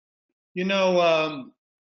You know,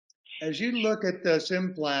 as you look at this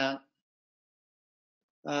implant,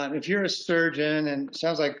 if you're a surgeon, and it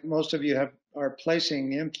sounds like most of you are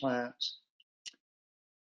placing implants,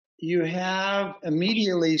 you have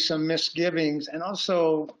immediately some misgivings and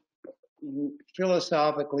also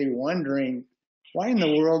philosophically wondering why in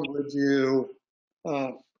the world would you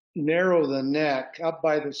uh, narrow the neck up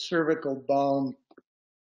by the cervical bone?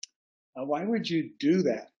 Why would you do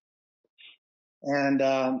that? And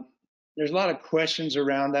there's a lot of questions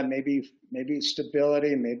around that. Maybe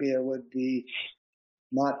stability, maybe it would be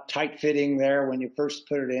not tight fitting there when you first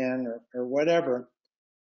put it in, or whatever.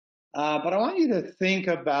 But I want you to think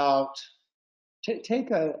about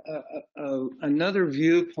take another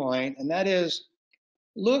viewpoint, and that is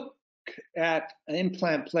look at an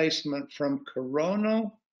implant placement from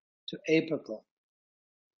coronal to apical.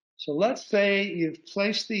 So let's say you've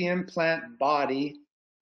placed the implant body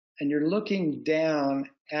and you're looking down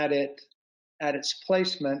at its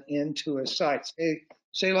placement into a site.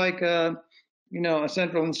 Say like a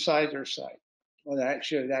central incisor site. Well, I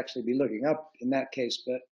should actually be looking up in that case,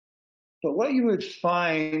 but what you would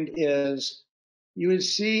find is you would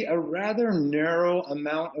see a rather narrow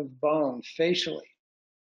amount of bone facially,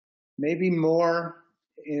 maybe more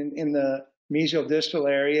in the mesial distal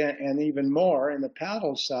area and even more in the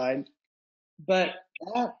palatal side. But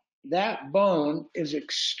that bone is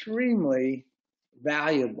extremely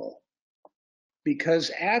valuable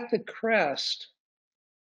because at the crest,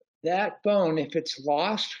 that bone, if it's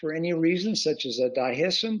lost for any reason, such as a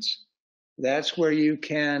dehiscence, that's where you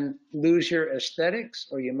can lose your aesthetics,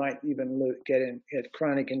 or you might even get a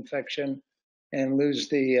chronic infection and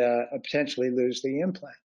potentially lose the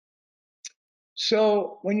implant.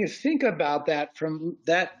 So when you think about that from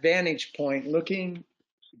that vantage point, looking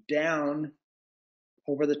down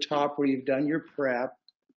over the top where you've done your prep,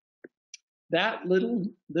 that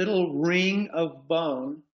little ring of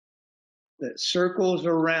bone that circles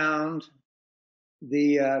around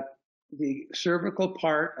the cervical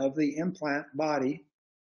part of the implant body,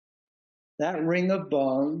 that ring of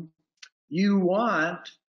bone, you want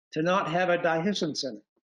to not have a dehiscence in it.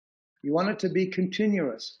 You want it to be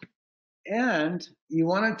continuous, and you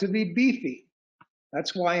want it to be beefy.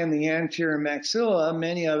 That's why in the anterior maxilla,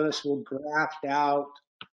 many of us will graft out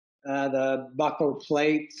the buccal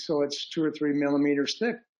plate so it's 2 or 3 millimeters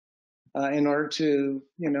thick in order to,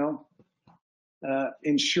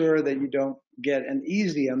 ensure that you don't get an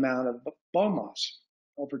easy amount of bone loss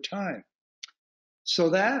over time. So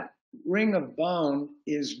that ring of bone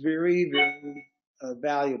is very, very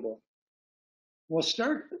valuable. We'll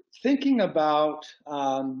start thinking about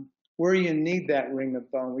where you need that ring of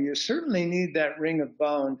bone. Well, you certainly need that ring of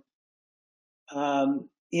bone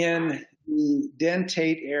in the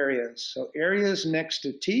dentate areas. So areas next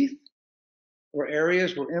to teeth or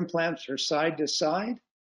areas where implants are side to side,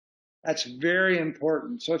 that's very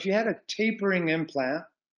important. So if you had a tapering implant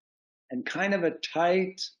and kind of a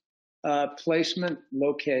tight placement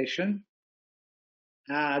location,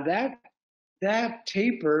 that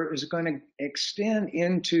taper is going to extend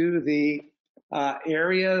into the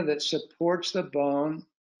area that supports the bone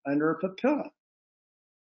under a papilla.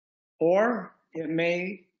 Or it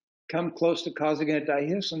may come close to causing a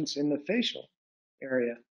dehiscence in the facial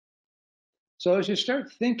area. So as you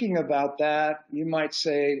start thinking about that, you might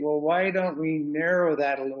say, well, why don't we narrow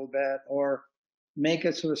that a little bit or make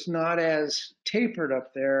it so it's not as tapered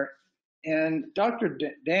up there? And Dr.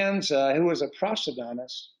 Danza, who was a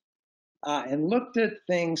prosthodontist, and looked at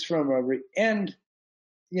things from a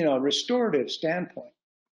restorative standpoint,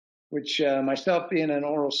 which myself being an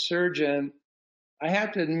oral surgeon, I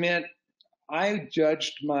have to admit, I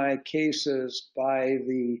judged my cases by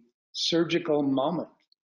the surgical moment.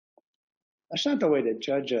 That's not the way to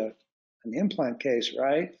judge an implant case,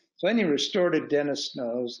 right? So any restorative dentist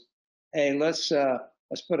knows, hey, let's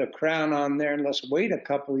put a crown on there and let's wait a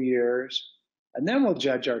couple of years, and then we'll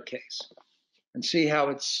judge our case and see how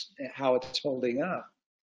it's holding up.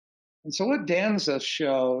 And so what Danza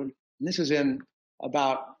showed, and this is in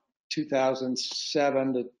about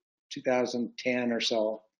 2007 to 2010 or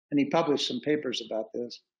so, and he published some papers about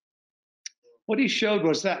this. What he showed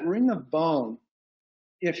was that ring of bone,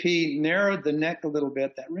 if he narrowed the neck a little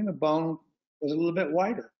bit, that ring of bone was a little bit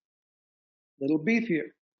wider, a little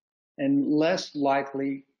beefier, and less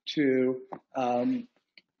likely to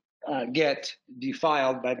get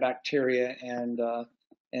defiled by bacteria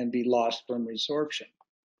and be lost from resorption.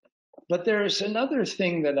 But there's another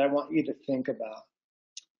thing that I want you to think about.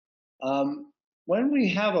 When we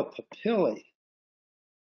have a papillae,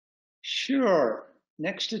 sure,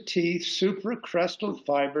 next to teeth, supracrustal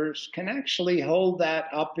fibers can actually hold that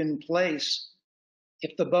up in place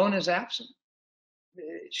if the bone is absent.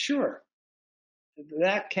 Sure,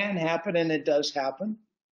 that can happen, and it does happen.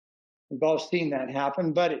 We've all seen that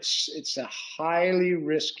happen, but it's a highly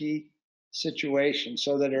risky situation.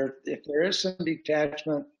 So that if there is some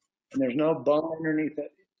detachment and there's no bone underneath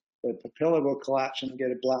it, the papilla will collapse and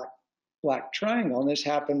get a black triangle. And this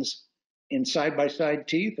happens in side by side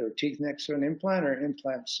teeth, or teeth next to an implant, or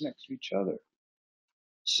implants next to each other.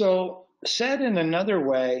 So said in another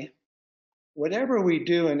way, whatever we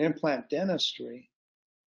do in implant dentistry,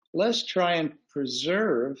 let's try and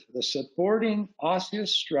preserve the supporting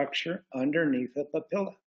osseous structure underneath the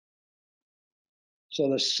papilla. So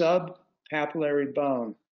the subpapillary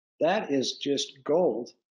bone, that is just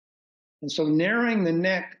gold. And so narrowing the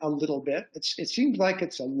neck a little bit, it seems like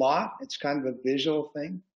it's a lot. It's kind of a visual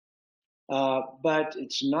thing, but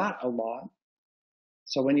it's not a lot.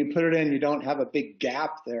 So when you put it in, you don't have a big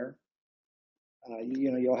gap there.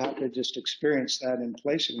 You'll have to just experience that in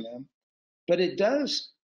placing them. But it does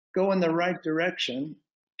go in the right direction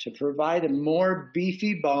to provide a more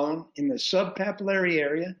beefy bone in the subpapillary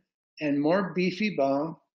area and more beefy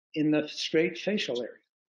bone in the straight facial area.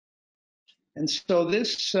 And so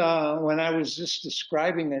this, when I was just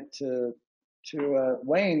describing it to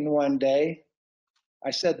Wayne one day,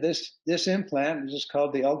 I said this implant is just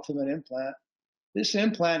called the ultimate implant. This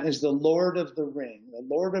implant is the Lord of the ring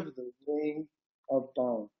of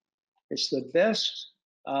bone. It's the best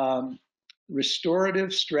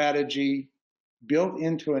restorative strategy built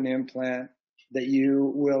into an implant that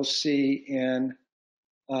you will see in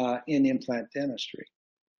implant dentistry.